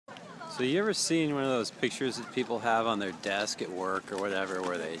So you ever seen one of those pictures that people have on their desk at work or whatever,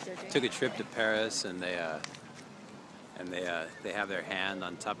 where they took a trip to Paris and they have their hand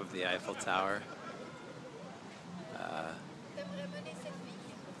on top of the Eiffel Tower? Uh,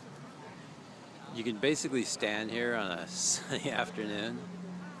 you can basically stand here on a sunny afternoon.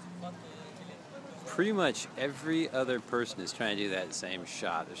 Pretty much every other person is trying to do that same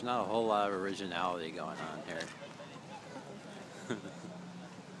shot. There's not a whole lot of originality going on here.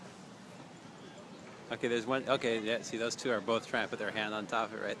 Okay, there's one. Okay, yeah, see, those two are both trying to put their hand on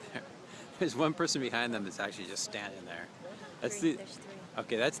top of it right there. There's one person behind them that's actually just standing there. That's the. There's three.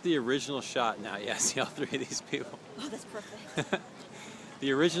 Okay, that's the original shot now. Yeah, see all three of these people. Oh, that's perfect.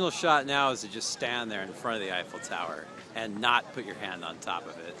 The original shot now is to just stand there in front of the Eiffel Tower and not put your hand on top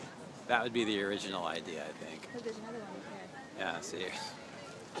of it. That would be the original idea, I think. Oh, there's another one right there. Yeah, see.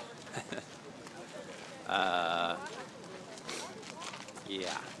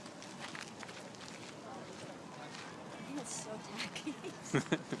 Yeah. I think it's so tacky.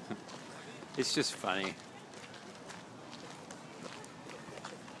 It's just funny.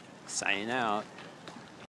 Signing out.